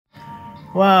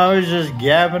Wow, I was just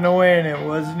gabbing away and it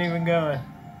wasn't even going.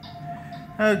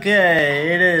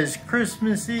 Okay, it is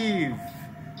Christmas Eve,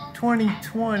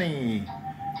 2020.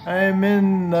 I'm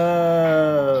in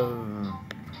the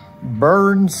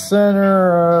Burn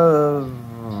Center of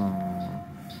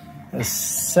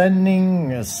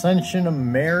Ascension of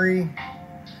Mary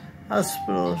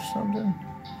Hospital or something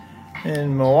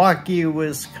in Milwaukee,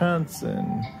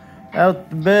 Wisconsin. Out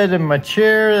the bed in my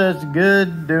chair, that's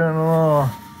good. Doing a little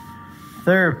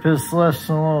therapist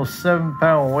lesson, a little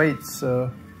 7-pound weights,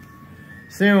 so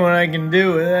seeing what I can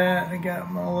do with that. I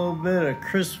got my little bit of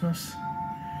Christmas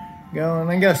going.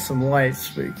 I got some lights,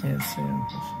 but you can't see them.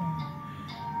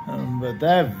 But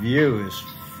that view is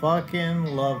fucking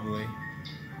lovely.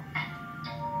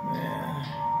 Yeah.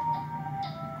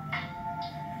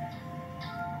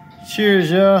 Cheers,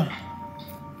 y'all.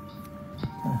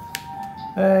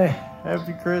 Hey,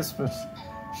 happy Christmas.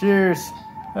 Cheers.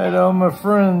 Hi to all my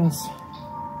friends.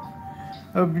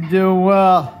 Hope you're doing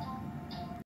well.